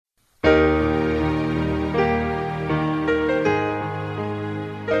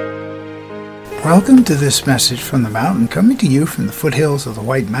Welcome to this message from the mountain, coming to you from the foothills of the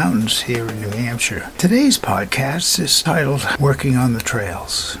White Mountains here in New Hampshire. Today's podcast is titled Working on the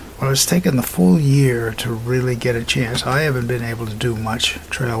Trails. Well, it's taken the full year to really get a chance. I haven't been able to do much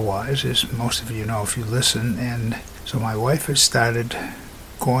trail-wise, as most of you know if you listen, and so my wife has started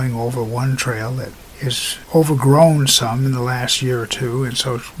going over one trail that is overgrown some in the last year or two, and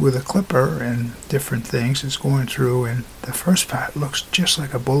so with a clipper and different things it's going through, and the first part looks just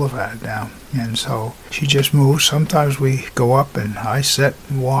like a boulevard now, and so she just moves. Sometimes we go up and I sit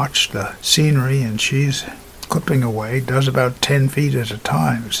and watch the scenery, and she's clipping away, does about 10 feet at a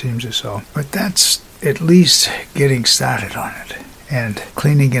time, it seems as so, but that's at least getting started on it and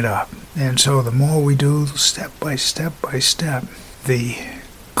cleaning it up. And so the more we do, step by step by step, the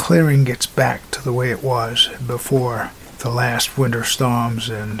clearing gets back to the way it was before the last winter storms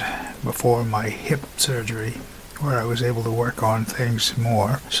and before my hip surgery, where I was able to work on things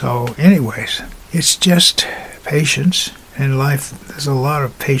more. So anyways, it's just patience. In life, there's a lot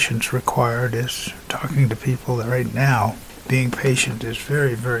of patience required. As talking to people that right now, being patient is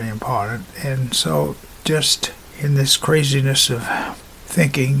very, very important. And so just in this craziness of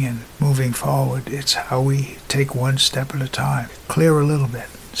thinking and moving forward, it's how we take one step at a time. Clear a little bit.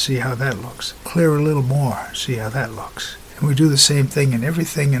 See how that looks. Clear a little more. See how that looks. And we do the same thing in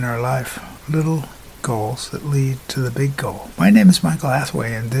everything in our life. Little goals that lead to the big goal. My name is Michael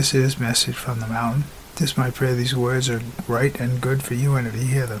Hathaway, and this is Message from the Mountain. This is my prayer. These words are right and good for you, and if you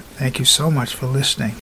hear them, thank you so much for listening.